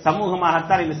நிற்கக்கூடிய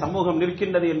சமூகமாகத்தான் இந்த சமூகம்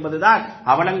நிற்கின்றது என்பதுதான்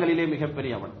அவலங்களிலே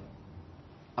மிகப்பெரிய அவலம்.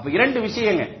 அப்ப இரண்டு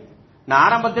விஷயங்கள் நான்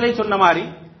ஆரம்பத்திலே சொன்ன மாதிரி,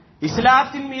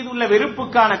 இஸ்லாத்தின் மீது உள்ள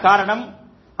வெறுப்புக்கான காரணம்,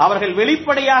 அவர்கள்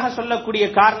வெளிப்படையாக சொல்லக்கூடிய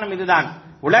காரணம் இதுதான்,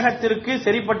 உலகத்திற்கு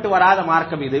சரிப்பட்டு வராத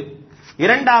மார்க்கம் இது.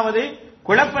 இரண்டாவது,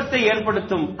 குழப்பத்தை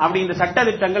ஏற்படுத்தும். அப்படி இந்த சட்ட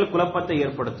திட்டங்கள் குழப்பத்தை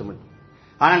ஏற்படுத்தும்.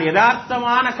 ஆனால்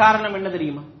யதார்த்தமான காரணம் என்ன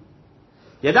தெரியுமா?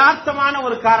 யதார்த்தமான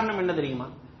ஒரு காரணம் என்ன தெரியுமா?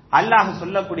 அல்லாஹ்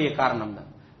சொல்லக்கூடிய காரணம் தான்.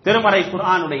 திருமறை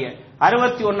குர்ஆனுடைய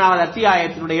 61வது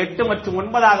அத்தியாயத்தினுடைய 8 மற்றும்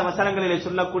 9வது வசனங்களிலே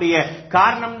சொல்லக்கூடிய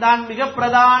காரணம் தான் மிக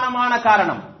பிரதானமான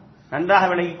காரணம். நன்றாக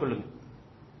விளங்கிக் கொள்ளுங்க.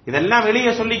 இதெல்லாம்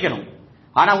வெளியே சொல்லிக்கணும்,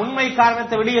 ஆனா உண்மை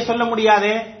காரணத்தை வெளியே சொல்ல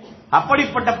முடியாதே.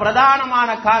 அப்படிப்பட்ட பிரதானமான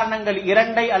காரணங்கள்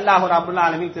இரண்டை அல்லாஹ் ரப்பல்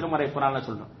ஆலமீன் திருமறை குர்ஆன்ல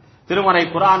சொல்றான். திருமறை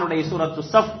குர்ஆனுடைய சூரத்து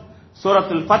ஸஃப்,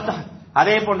 சூரத்துல் ஃபத்ஹ்,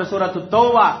 அதே போன்ற சூரத்து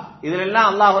தௌபா, இதெல்லாம்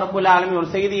அல்லாஹ் ரப்பல் ஆலமீன் ஒரு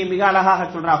செய்தியை மிக அழகாக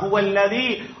சொல்றான். ஹுவல்லதி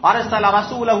அர்ஸல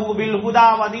ரசூலஹு பில் ஹுதா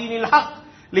வ தீனில் ஹக்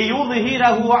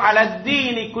லியுظஹிரஹு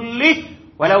அலத்-தீனி குல்லிஹி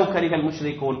வலவ் கரிஹல்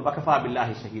முஷ்ரிகூன் வகஃபா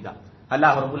பில்லாஹி ஷஹீதா.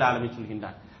 அல்லாஹ் ரப்பல் ஆலமீன்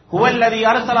சொல்கின்றான், ஹுவல்லதி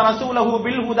அர்ஸல ரசூலஹு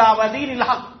பில் ஹுதா வ தீனில்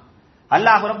ஹக்.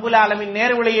 அல்லாஹ் ரப்பல் ஆலமீன்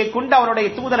நேர்வழியை கொண்டு அவருடைய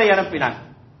தூதரை அனுப்பினான்.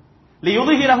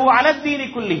 லியுظஹிரஹு அலத்-தீனி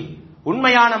குல்லிஹி,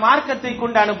 உண்மையான மார்க்கத்தை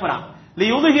கொண்டு அனுப்பினான்.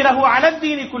 லியுظஹிரஹு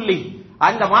அலத்-தீனி குல்லிஹி,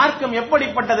 அந்த மார்க்கம்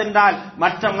எப்படிப்பட்டது என்றால்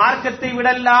மற்ற மார்க்கத்தை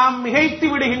விடெல்லாம் மிகைத்து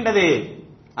விடுகின்றது.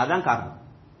 அதான் காரணம்.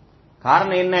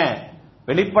 காரணம் என்ன?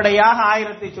 வெளிப்படையாக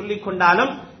ஆயிரத்தை சொல்லிக்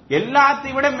கொண்டாலும் எல்லாத்தை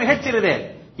விட மிகச்சிறுது.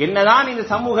 என்னதான் இந்த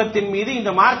சமூகத்தின் மீது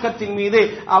இந்த மார்க்கத்தின் மீது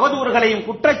அவதூறுகளையும்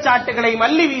குற்றச்சாட்டுகளையும்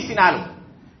அள்ளி வீசினாலும்,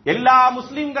 எல்லா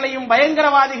முஸ்லிம்களையும்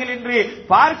பயங்கரவாதிகள் என்று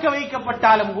பார்க்க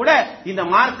வைக்கப்பட்டாலும் கூட இந்த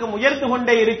மார்க்கம் உயர்ந்து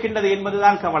கொண்டே இருக்கின்றது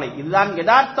என்பதுதான் கவலை. இதுதான்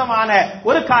யதார்த்தமான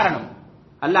ஒரு காரணம்.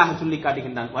 அல்லாஹ் சொல்லி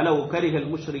காட்டுகின்றான், வலவ் கரிஹல்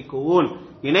முஷ்ரிகூன்,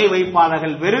 இணை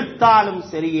வைப்பாளர்கள் வெறுத்தாலும்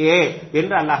சரியே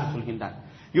என்று அல்லாஹ் சொல்கின்றார்.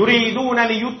 யுரீதூன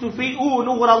லியுத்ஃபிஊ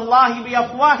நூரல்லாஹி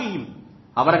பிஅஃவாஹிஹிம்,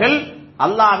 அவர்கள்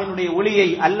அல்லாஹ்வினுடைய ஒளியை,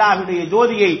 அல்லாஹ்வுடைய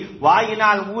ஜோதியை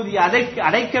வாயினால் ஊதி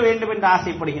அடைக்க வேண்டும் என்று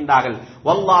ஆசைப்படுகின்றார்கள்.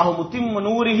 வல்லாஹு முத்திம்மு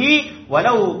நூரிஹி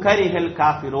வலவ் கரிஹல்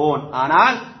காஃபிரூன்,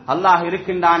 ஆனால் அல்லாஹ்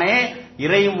இருக்கின்றானே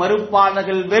இறை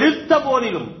மறுப்பாளர்கள் வெறுத்த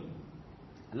போதிலும்,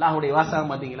 அல்லாஹ்வுடைய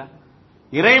வாசகம் பாத்தீங்களா,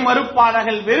 இறை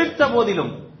மறுப்பாளர்கள் வெறுத்த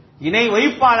போதிலும், இணை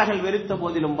வைப்பாளர்கள் வெறுத்த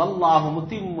போதிலும் வல்லாஹு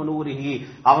முத்திம்மு நூரிஹி,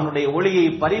 அவனுடைய ஒளியை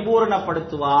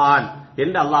பரிபூரணப்படுத்துவான்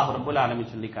என்று அல்லாஹ் ரப்பல்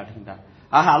ஆலமீன் சொல்லி காட்டுகின்றார்.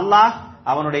 ஆக அல்லாஹ்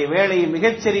அவனுடைய வேலையை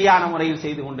மிகச்சரியான முறையில்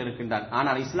செய்து கொண்டிருக்கின்றான்.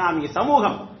 ஆனால் இஸ்லாமிய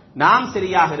சமூகம் நாம்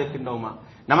சரியாக இருக்கின்றோமா?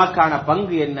 நமக்கான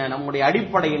பங்கு என்ன, நம்முடைய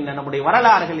அடிப்படை என்ன, நம்முடைய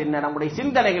வரலாறுகள் என்ன, நம்முடைய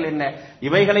சிந்தனைகள் என்ன,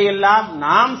 இவைகளையெல்லாம்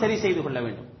நாம் சரி செய்து கொள்ள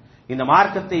வேண்டும். இந்த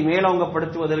மார்க்கத்தை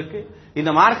மேலோங்கப்படுத்துவதற்கு,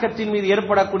 இந்த மார்க்கத்தின் மீது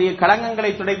ஏற்படக்கூடிய களங்கங்களை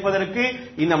துடைப்பதற்கு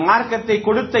இந்த மார்க்கத்தை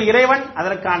கொடுத்த இறைவன்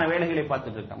அதற்கான வேலைகளை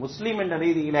பார்த்துட்டு இருக்கான். முஸ்லீம் என்ற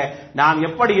ரீதியில நாம்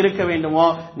எப்படி இருக்க வேண்டுமோ,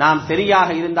 நாம் சரியாக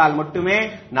இருந்தால் மட்டுமே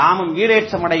நாமும்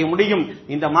ஈடேற்றம் அடைய முடியும்.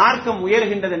 இந்த மார்க்கம்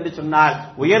உயர்கின்றது என்று சொன்னால்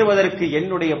உயர்வதற்கு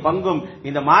என்னுடைய பங்கும்,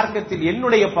 இந்த மார்க்கத்தில்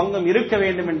என்னுடைய பங்கும் இருக்க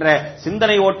வேண்டும் என்ற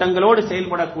சிந்தனை ஓட்டங்களோடு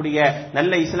செயல்படக்கூடிய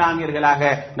நல்ல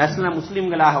இஸ்லாமியர்களாக, நஸ்ல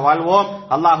முஸ்லிம்களாக வாழ்வோம்.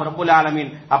 அல்லாஹ் ரப்பல்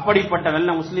ஆலமீன் அப்படிப்பட்ட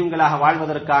நல்ல முஸ்லிம்களாக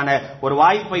வாழ்வதற்கான ஒரு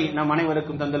வாய்ப்பை நம்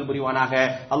அனைவருக்கும் தந்தல் புரிவானாக.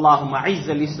 அல்லாஹும்ம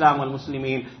அஇஸ்ஸல் இஸ்லாம் வல்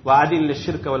முஸ்லிமீன் வ அதில்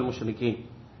ஷிர்க வல் முஷ்ரிகீன்.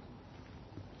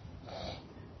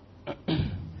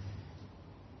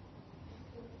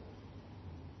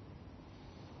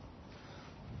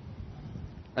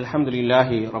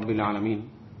 அல்ஹம்துலில்லாஹி ரப்பில் ஆலமீன்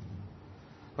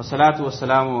வஸ்ஸலாத்து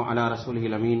வஸ்ஸலாமு அலா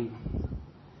ரசூலில் அமீன்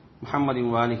முஹம்மதின்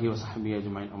வ ஆலிஹி வ ஸஹ்பிஹி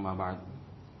அஜ்மஈன். அம்மா பஅத்.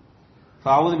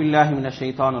 ஃபஅஊது பில்லாஹி மினஷ்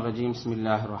ஷைத்தானிர் ரஜீம்.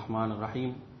 பிஸ்மில்லாஹிர் ரஹ்மானிர்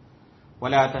ரஹீம்.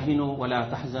 வலா தஹினு வலா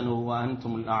தஹ்ஸனு வ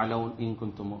அன்துமுல் அஅலவுன் இன்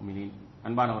குன்தும் முஃமினீன்.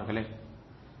 அன்பானவர்களே,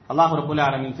 அல்லாஹ் ரப்பல்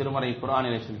ஆலமீன் திருமறை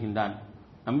குர்ஆனிலே சொல்கின்றான்,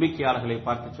 நம்பிக்கையாளர்களை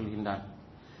பார்த்து சொல்கின்றான்,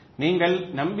 நீங்கள்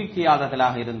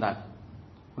நம்பிக்கையாளர்களாக இருந்தால்,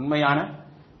 உண்மையான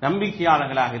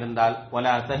நம்பிக்கையாளர்களாக இருந்தால்,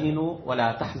 வலா தஹினு வலா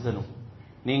தஹ்ஸனு,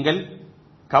 நீங்கள்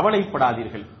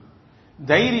கவலைப்படாதீர்கள்,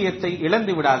 தைரியத்தை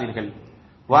இழந்து விடாதீர்கள்,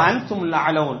 வ அன்துமுல்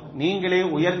அஅலவுன், நீங்களே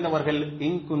உயர்ந்தவர்கள்,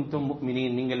 இன் குன்தும்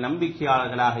முஃமினீன், நீங்கள்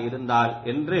நம்பிக்கையாளர்களாக இருந்தால்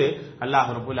என்று அல்லாஹ்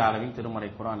ரப்பல் ஆலமீன் திருமறை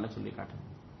குர்ஆன்ல சொல்லி காட்டுறார்.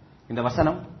 இந்த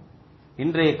வசனம்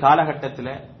இன்றைய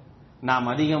காலகட்டத்தில் நாம்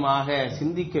அதிகமாக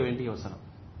சிந்திக்க வேண்டிய வசனம்.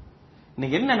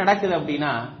 இன்னைக்கு என்ன நடக்குது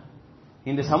அப்படின்னா,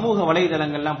 இந்த சமூக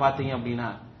வலைதளங்கள்லாம் பார்த்தீங்க அப்படின்னா,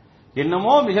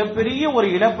 என்னமோ மிகப்பெரிய ஒரு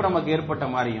இழப்பு நமக்கு ஏற்பட்ட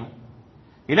மாதிரியும்,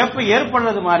 இழப்பு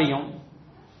ஏற்படுறது மாதிரியும்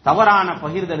தவறான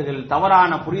பகிர்தல்கள்,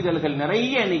 தவறான புரிதல்கள்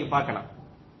நிறைய இன்னைக்கு பார்க்கலாம்.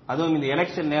 அதுவும் இந்த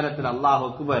எலெக்ஷன் நேரத்தில் அல்லாஹ்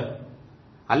அக்பர்,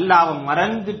 அல்லாஹ்வை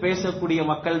மறந்து பேசக்கூடிய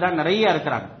மக்கள் தான் நிறைய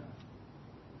இருக்கிறாங்க.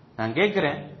 நான்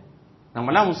கேட்கிறேன்,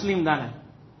 நம்மளாம் முஸ்லீம் தானே,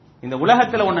 இந்த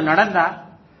உலகத்தில் ஒண்ணு நடந்தா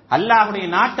அல்லாஹ்வுடைய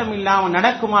நாட்டம் இல்லாம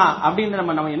நடக்குமா அப்படின்னு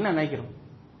நம்ம என்ன நினைக்கிறோம்?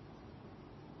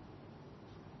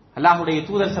 அல்லாஹ்வுடைய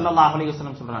தூதர் ஸல்லல்லாஹு அலைஹி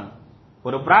வஸல்லம் சொல்றாங்க,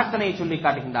 ஒரு பிரார்த்தனையை சொல்லி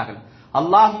காட்டுகின்றார்கள்,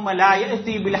 அல்லாஹும்ம லா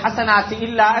யஅதி பில் ஹஸனாத்தி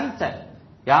இல்லா அன்த,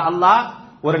 யா அல்லாஹ்,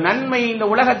 ஒரு நன்மை இந்த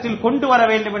உலகத்தில் கொண்டு வர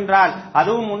வேண்டும் என்றால்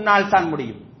அதுவும் உன்னால் தான்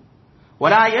முடியும்.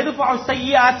 வலா யத்ஃபஉ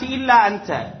ஸய்யிஆத்தி இல்லா அன்த,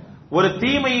 ஒரு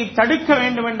தீமையை தடுக்க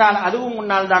வேண்டும் என்றால் அதுவும்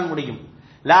உன்னால் தான் முடியும்.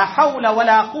 லா ஹவுல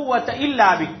வலா குவத இல்லா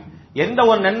பிக், எந்த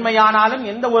ஒரு நன்மையானாலும்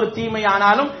எந்த ஒரு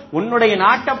தீமையானாலும் உன்னுடைய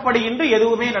நாட்டப்படி இன்று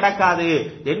எதுவுமே நடக்காது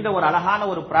என்ற ஒரு அழகான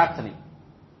ஒரு பிரார்த்தனை.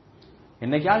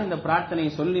 என்னைக்காவது இந்த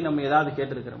பிரார்த்தனையை சொல்லி நம்ம ஏதாவது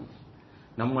கேட்டிருக்கிறோம்?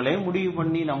 நம்மளே முடிவு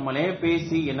பண்ணி, நம்மளே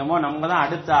பேசி, என்னமோ நம்ம தான்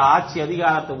அடுத்த ஆட்சி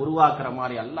அதிகாரத்தை உருவாக்குற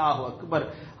மாதிரி அல்லாஹு அக்பர்,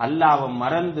 அல்லாஹ்வை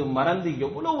மறந்து மறந்து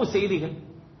எவ்வளவு செய்திகள்.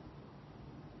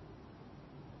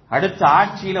 அடுத்த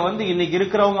ஆட்சியில இன்னைக்கு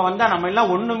இருக்கிறவங்க வந்தா நம்ம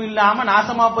எல்லாம் ஒண்ணும் இல்லாம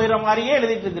நாசமா போயிடுற மாதிரியே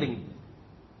எழுதிட்டு இருக்கிறீங்க.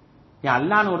 ஏன்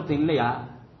அல்லாஹ்னு ஒருத்தன் இல்லையா?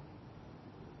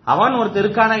 அவன் ஒருத்தர்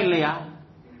இருக்கானா இல்லையா?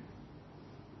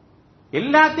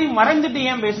 எல்லாத்தையும் மறைஞ்சிட்டு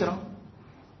ஏன் பேசுறோம்?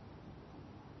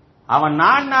 அவன்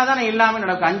நான்னா தானே எல்லாமே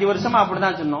நடக்கும். 5 வருஷமா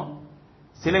அப்படிதான் சொன்னோம்.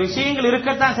 சில விஷயங்கள்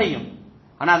இருக்கத்தான் செய்யும்,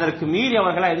 ஆனா அதற்கு மீறி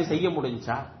அவர்களா எது செய்ய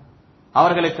முடிஞ்சா?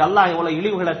 அவர்களுக்கு அல்லாஹ் எவ்வளவு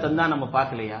இழிவுகளை தந்தா நம்ம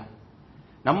பார்க்கலையா?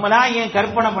 நம்மளா ஏன்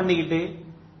கற்பனை பண்ணிக்கிட்டு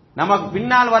நமக்கு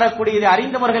பின்னால் வரக்கூடியது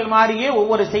அறிந்தவர்கள் மாதிரியே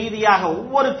ஒவ்வொரு செய்தியாக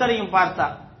ஒவ்வொருத்தரையும் பார்த்தா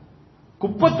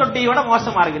குப்பத்தொட்டியை விட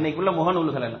மோசமா இருக்கு. இன்னைக்குள்ள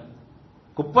முகநூல்கள் எல்லாம்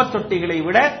குப்பத்தொட்டிகளை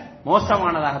விட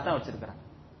மோசமானதாகத்தான் வச்சிருக்கிறாங்க.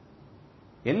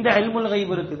 எந்த இல்முல்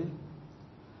கைப் இருக்குது?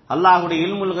 அல்லாஹ்வுடைய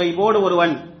இல்முல் கைபோடு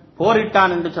ஒருவன்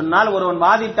போரிட்டான் என்று சொன்னால், ஒருவன்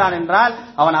வாதிட்டான் என்றால்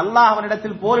அவன் அல்லாஹ்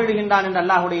அவனிடத்தில் போரிடுகின்றான் என்று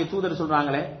அல்லாஹ்வுடைய தூதர்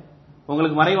சொல்றாங்களே.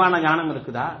 உங்களுக்கு மறைவான ஞானம்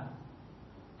இருக்குதா?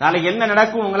 நாளைக்கு என்ன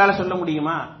நடக்கும் உங்களால சொல்ல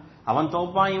முடியுமா? அவன்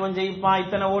தோப்பான், இவன் ஜெயிப்பான்,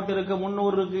 இத்தனை ஓட்டு இருக்கு,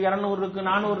 300 இருக்கு, 200 இருக்கு,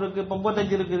 400 இருக்கு,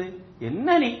 35 இருக்குது.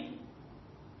 என்ன நீ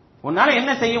உன்னால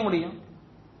என்ன செய்ய முடியும்?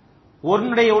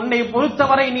 உன்னை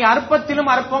பொறுத்தவரை நீ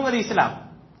அற்பத்திலும் அற்பங்கிறது இஸ்லாம்.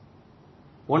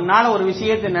 உன்னால ஒரு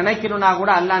விஷயத்தை நினைக்கணும்னா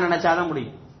கூட அல்லாஹ் நினைச்சாதான்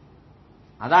முடியும்.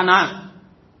 அதான் நான்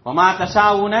வமா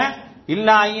தஷாவுன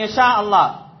இல்லா ஐயஷா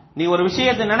அல்லாஹ். நீ ஒரு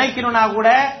விஷயத்தை நினைக்கணும்னா கூட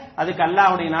அதுக்கு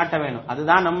அல்லாஹ்வுடைய நாட்ட வேணும்.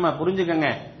 அதுதான் நம்ம புரிஞ்சுக்கங்க.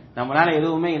 நம்மளால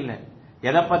எதுவுமே இல்லை,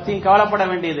 எதை பத்தியும் கவலைப்பட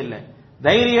வேண்டியதில்லை,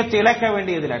 தைரியத்தை இழக்க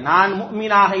வேண்டியதில்லை. நான்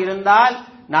முஃமினாக இருந்தால்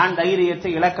நான் தைரியத்தை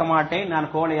இழக்க மாட்டேன்,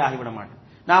 நான் கோழையாகி விட மாட்டேன்.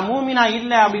 நான் மூமினா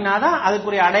இல்ல அப்படின்னா தான்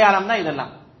அதுக்குரிய அடையாளம் தான்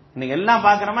இதெல்லாம். இன்னைக்கு எல்லாம்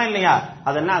பாக்குறோமா இல்லையா,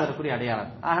 அதெல்லாம் அதற்குரிய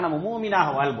அடையாளம். ஆக நம்ம மூமினாக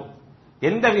வாழ்வோம்,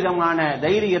 எந்த விதமான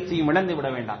தைரியத்தையும் இழந்து விட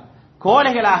வேண்டாம்,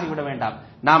 கோழைகளாகி விட வேண்டாம்.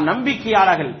 நாம்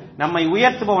நம்பிக்கையாளர்கள், நம்மை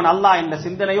உயர்த்துபவன் அல்லாஹ் என்ற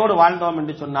சிந்தனையோடு வாழ்ந்தோம்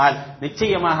என்று சொன்னால்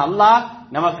நிச்சயமாக அல்லாஹ்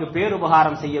நமக்கு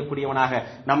பேருபகாரம் செய்யக்கூடியவனாக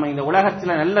நம்ம இந்த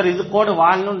உலகத்தில் நல்ல ரிசுக்கோடு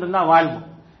வாழணும் தான் வாழ்வோம்,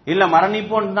 இல்ல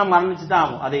மரணிப்போம் தான் மரணிச்சு தான்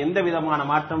ஆகும். அதை எந்த விதமான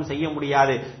மாற்றம் செய்ய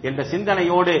முடியாது என்ற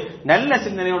சிந்தனையோடு நல்ல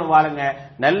சிந்தனையோடு வாழுங்க.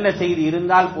 நல்ல செய்தி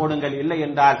இருந்தால் போடுங்கள், இல்லை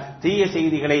என்றால் தீய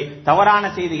செய்திகளை, தவறான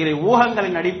செய்திகளை,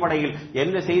 ஊகங்களின் அடிப்படையில்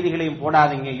எந்த செய்திகளையும்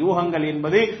போடாதீங்க. யூகங்கள்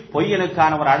என்பது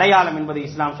பொய்யனுக்கான ஒரு அடையாளம் என்பதை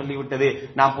இஸ்லாம் சொல்லிவிட்டது.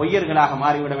 நாம் பொய்யர்களாக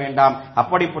மாறிவிட வேண்டாம்.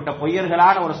 அப்படிப்பட்ட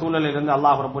பொய்யர்களான ஒரு சூழலில் இருந்து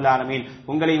அல்லாஹ் ரப்பல் ஆலமீன்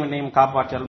உங்களையும் என்னையும் காப்பாற்ற